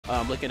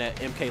looking at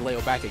MK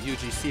Leo back at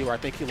UGC, where I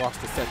think he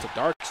lost the set to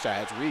Dark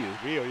Shads,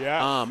 Ryu.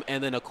 Yeah.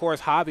 And then, of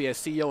course, Javi as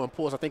CEO and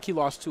Pools. I think he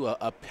lost to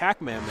a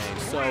Pac-Man main.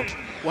 So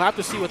we'll have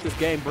to see what this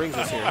game brings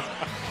us here.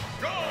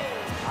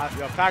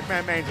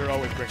 Pac-Man mains are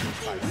always bringing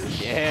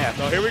spice. Yeah.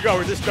 So here we go.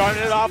 We're just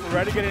starting it off. We're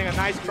already getting a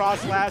nice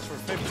cross slash for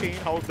 15.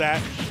 Hold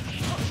that.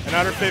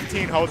 Another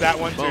 15. Hold that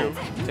one, Boom.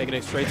 too. Taking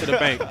it straight to the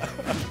bank.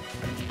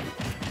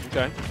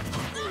 Okay.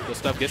 Good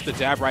stuff. Gets the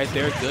jab right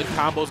there. Good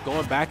combos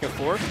going back and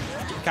forth.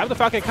 Captain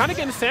Falcon kind of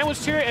getting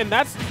sandwiched here, and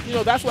that's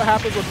what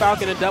happens with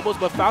Falcon in doubles,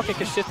 but Falcon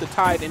can shift the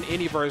tide in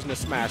any version of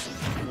Smash.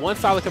 One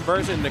solid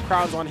conversion, and the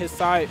crowd's on his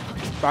side.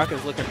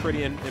 Falcon's looking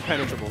pretty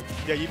impenetrable.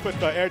 Yeah, you put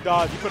the air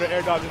dodge, you put an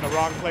air dodge in the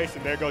wrong place,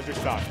 and there goes your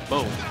stock.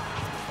 Boom.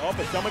 Oh,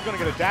 but someone's going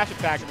to get a dash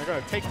attack, and they're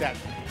going to take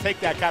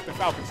that Captain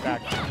Falcon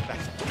stack.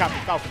 That's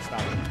Captain Falcon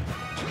style.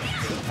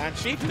 And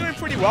she's doing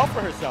pretty well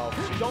for herself.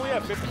 She's only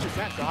at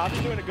 50%, so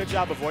Javi's doing a good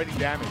job avoiding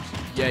damage.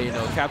 Yeah,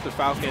 Captain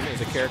Falcon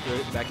is a character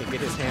that can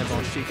get his hands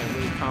on Sheik and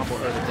really combo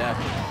her to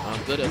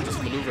death. Good at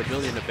just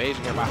maneuverability and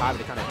evasion here by Javi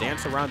to kind of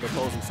dance around the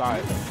opposing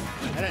side.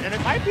 And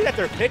it might be that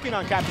they're picking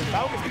on Captain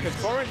Falcon because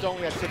Corin's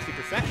only at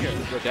 60% here.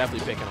 They're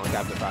definitely picking on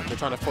Captain Falcon. They're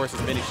trying to force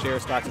as many share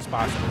stocks as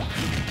possible.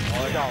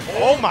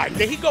 Oh my,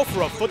 did he go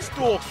for a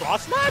footstool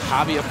cross smash?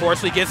 Javi,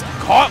 unfortunately, gets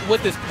caught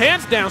with his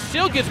pants down.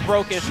 Shield gets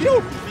broken. Yo,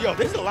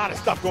 there's a lot of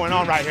stuff going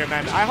on right here,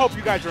 man. I hope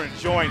you guys are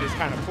enjoying this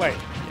kind of play.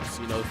 Yes,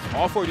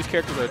 all four of these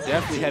characters are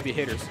definitely heavy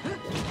hitters.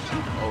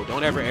 Oh,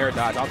 don't ever air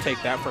dodge. I'll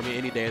take that from you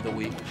any day of the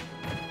week.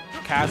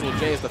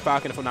 CasualJ is the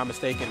Falcon, if I'm not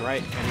mistaken,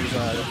 right? And he's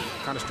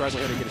kind of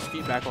struggling here to get his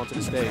feet back onto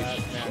the stage.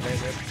 Man,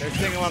 they're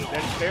singling,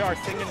 they are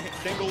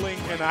singling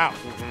him out.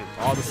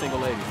 All the single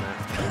ladies,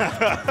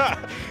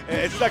 man.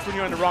 It's like when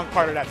you're in the wrong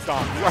part of that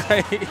song.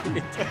 Right.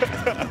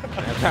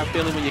 I have that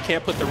feeling when you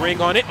can't put the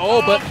ring on it.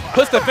 Oh, but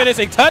puts the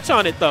finishing touch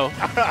on it, though.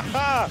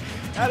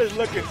 That is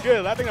looking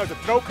good. I think that was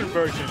a throw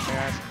conversion,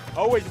 man.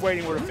 Always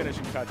waiting for a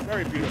finishing touch.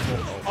 Very beautiful.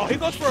 Oh, he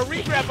goes for a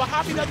regrab, but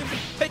Javi doesn't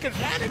take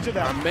advantage of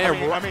that.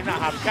 I mean, not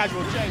Javi,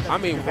 CasualJ. I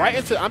mean, right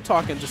into, I'm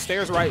talking, just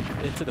stares right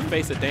into the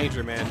face of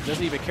danger, man.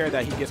 Doesn't even care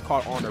that he gets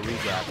caught on a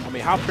regrab. I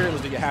mean, how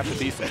fearless do you have to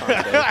be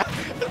sometimes,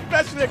 Dave?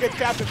 Especially against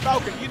Captain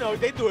Falcon.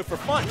 They do it for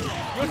fun.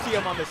 You'll see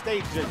him on the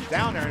stage just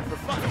down there and for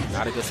fun.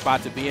 Not a good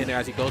spot to be in there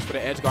as he goes for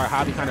the edge guard.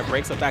 Javi kind of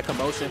breaks up that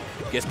commotion,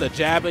 gets the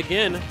jab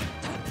again.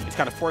 He's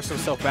kind of forced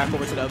himself back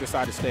over to the other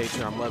side of the stage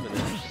here. I'm loving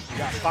this. You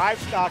got 5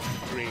 stocks to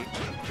 3. You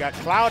got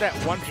Cloud at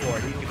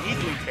 140. He can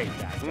easily take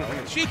that.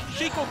 And she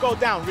will go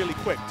down really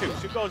quick, too.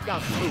 She goes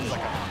down smooth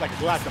like a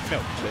glass of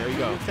milk. There you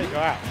go. Take her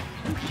out.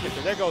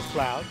 So there goes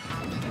Cloud.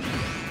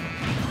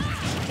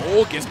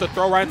 Oh, gets the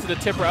throw right into the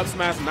tipper up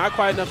smash. Not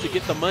quite enough to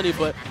get the money,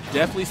 but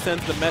definitely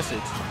sends the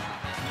message.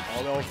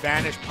 Although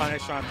vanish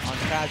punish on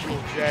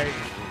CasualJ.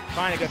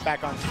 Trying to get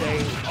back on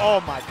stage.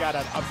 Oh, my God,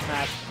 that up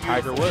smash.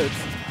 Tiger Woods.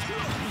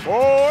 4.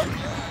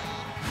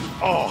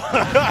 Oh.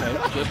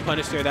 Okay, good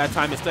punish there that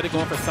time. Instead of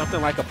going for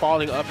something like a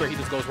falling upper, he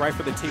just goes right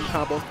for the team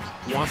combo.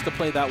 Wants to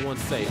play that one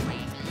safe.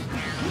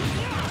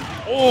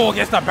 Oh,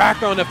 gets the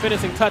background, the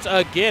finishing touch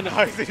again.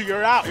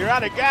 You're out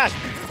of gas.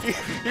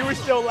 He was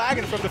still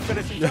lagging from the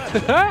finishing touch.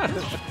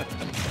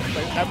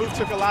 That move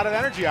took a lot of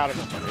energy out of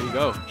him. There you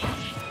go.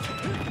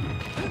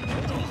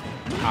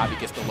 Javi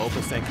gets the low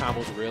percent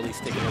combos, really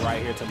sticking it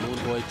right here to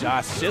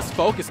Moonboyjosh. Just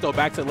focused, though,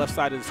 back to the left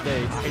side of the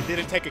stage. He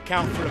didn't take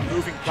account for the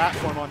moving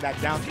platform on that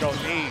down throw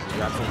knee.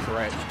 You're absolutely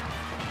correct.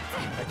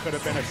 That could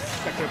have been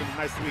a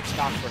nice weak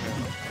stock for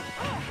him.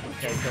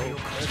 Okay, so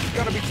it's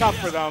going to be tough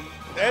for them.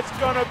 It's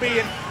going to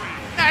be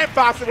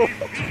impossible.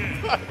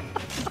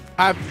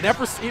 I've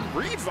never seen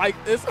reads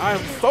like this. I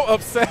am so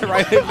upset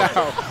right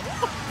now.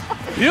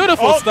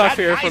 Beautiful stuff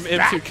here from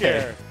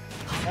M2K.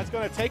 That's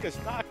going to take a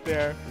stock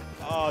there.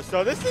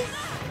 So this is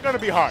going to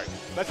be hard.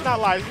 Let's not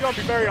lie. It's going to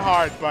be very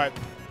hard, but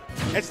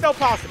it's still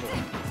possible.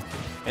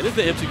 And this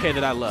is the M2K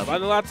that I love. A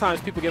lot of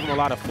times people give him a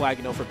lot of flack,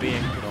 for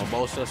being,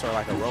 emotionless or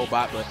like a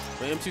robot. But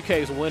when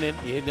M2K is winning,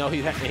 he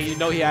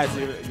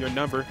has your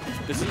number.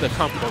 This is the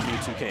comfort of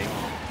Mew2King.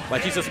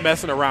 Like, he's just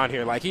messing around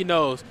here. Like, he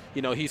knows,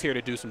 he's here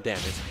to do some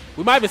damage.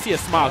 We might even see a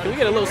smile. Can we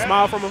get a little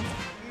smile from him?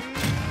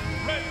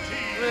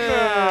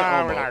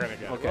 We're not going to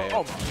get it. Okay. Well,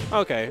 almost.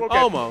 Okay.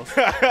 Almost.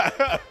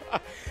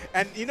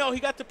 And, he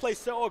got to play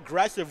so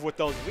aggressive with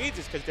those leads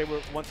because they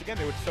were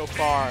so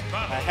far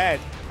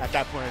ahead at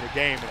that point in the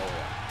game.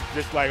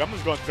 Just like, I'm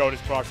just going to throw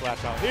this cross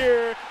slash out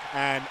here,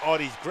 and all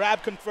these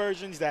grab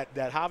conversions that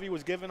Javi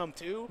was giving them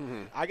too.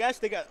 I guess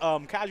they got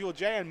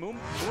CasualJ and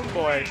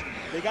Moonboy,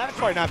 they got to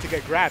try not to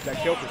get grabbed at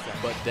kill percent.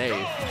 But Dave,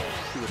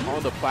 he was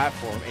on the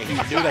platform, and he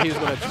knew that he was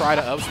going to try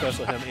to up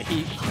special him, and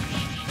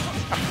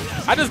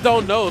I just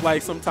don't know,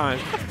 like,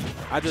 sometimes.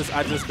 I just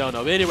don't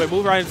know. But anyway,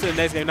 move right into the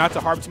next game. Not to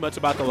harp too much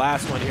about the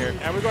last one here.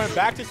 And we're going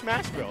back to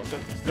Smashville.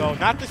 So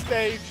not the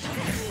stage.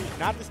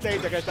 Not the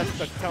stage, I guess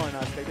that's telling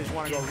us. They just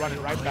want to go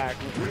running right back.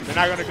 They're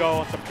not going to go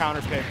on some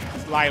counter pick,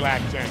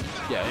 lilac jam.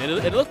 Yeah, and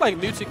it looked like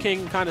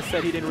Mew2King kind of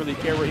said he didn't really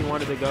care where he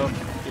wanted to go.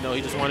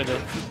 He just wanted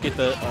to get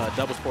the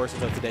doubles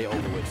portions of today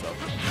over with. So,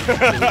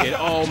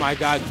 oh my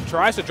God,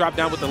 tries to drop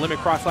down with the limit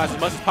cross slash as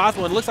much as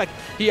possible, and it looks like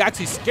he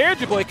actually scared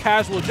your boy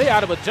CasualJ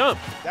out of a jump.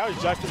 That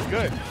was just as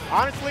good.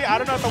 Honestly, I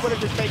don't know if I would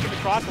have just taken the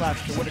cross slash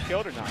if it would have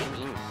killed or not.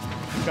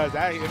 Because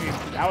that, I mean,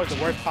 that was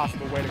the worst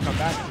possible way to come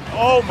back.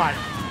 Oh my!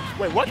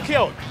 Wait, what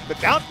killed? The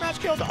down smash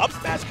killed? The up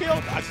smash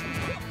killed?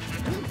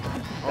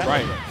 All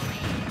right.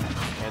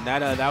 And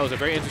that was a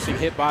very interesting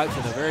hitbox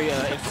and a very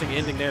interesting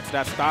ending there to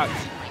that stock.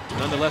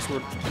 Nonetheless,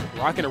 we're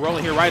rocking and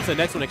rolling here right to the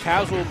next one.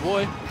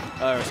 CasualJ.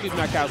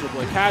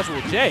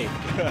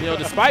 You know,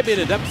 despite being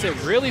in a deficit,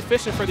 really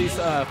fishing for these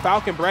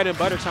Falcon bread and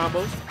butter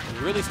combos.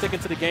 Really sticking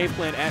to the game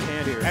plan at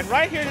hand here. And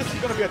right here, this is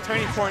going to be a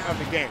turning point of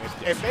the game.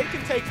 If they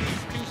can take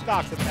these two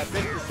stocks at this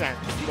percent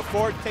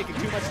before taking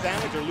too much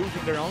damage or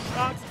losing their own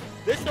stocks,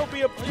 this will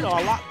be a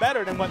lot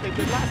better than what they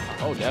did last time.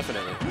 Oh,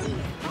 definitely.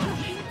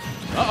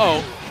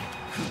 Uh-oh.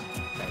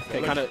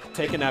 Okay, kind of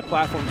taking that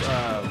platform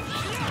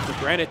for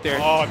granted there.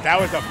 Oh,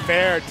 that was a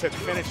fair to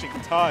finishing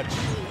touch.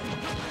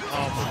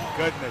 Oh my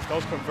goodness,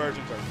 those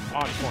conversions are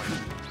on point.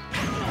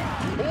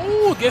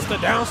 Ooh, gets the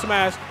down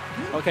smash.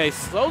 Okay,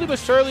 slowly but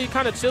surely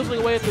kind of chiseling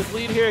away at this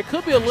lead here. It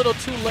could be a little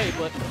too late,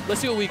 but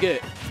let's see what we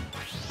get.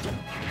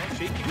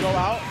 She can go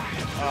out.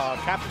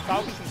 Captain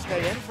Falcon can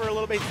stay in for a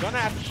little bit. He's going to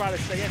have to try to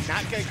stay in,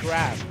 not get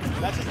grabbed.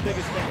 That's his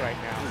biggest thing right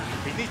now.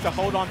 He needs to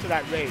hold on to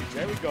that rage.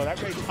 There we go. That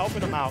rage is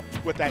helping him out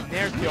with that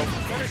nair kill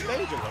from center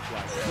stage, it looks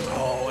like.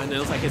 Oh, and it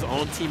looks like his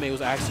own teammate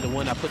was actually the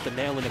one that put the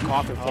nail in the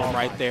coffin for him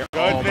right there.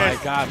 Goodness. Oh my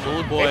God,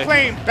 Moonboy. They're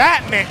playing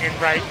badminton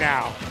right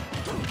now.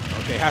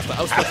 Okay, has to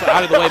up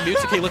out of the way.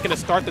 Mew2King looking to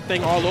start the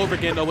thing all over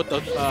again though with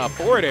the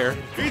forward air.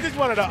 He just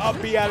wanted to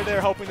up B out of there,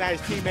 hoping that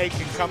his teammate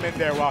can come in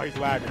there while he's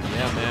lagging.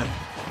 Yeah, man.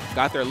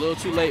 Got there a little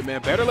too late,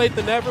 man. Better late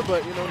than never,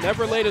 but you know,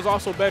 never late is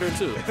also better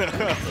too. You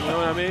know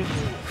what I mean?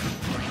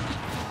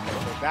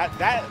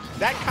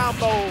 That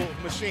combo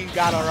machine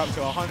got her up to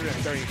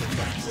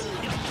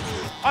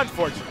 130%.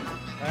 Unfortunately.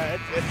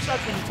 It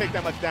sucks when you take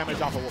that much damage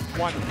off of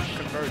one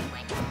conversion.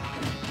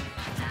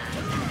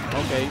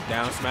 Okay,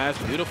 down smash.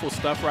 Beautiful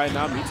stuff right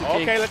now.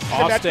 Mew2King okay, let's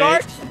off that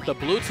stage. start. The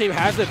blue team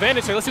has the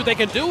advantage here. Let's see what they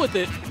can do with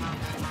it.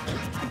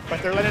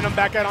 But they're letting him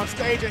back out on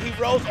stage, and he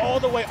rolls all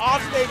the way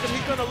off stage, and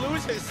he's going to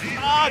lose his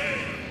stock.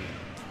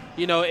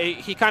 You know,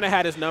 he kind of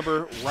had his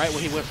number right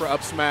when he went for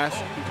up smash.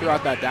 He threw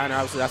out that downer.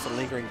 Obviously, that's a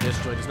lingering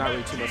disjoint. There's not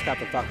really too much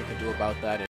Captain Falcon can do about that.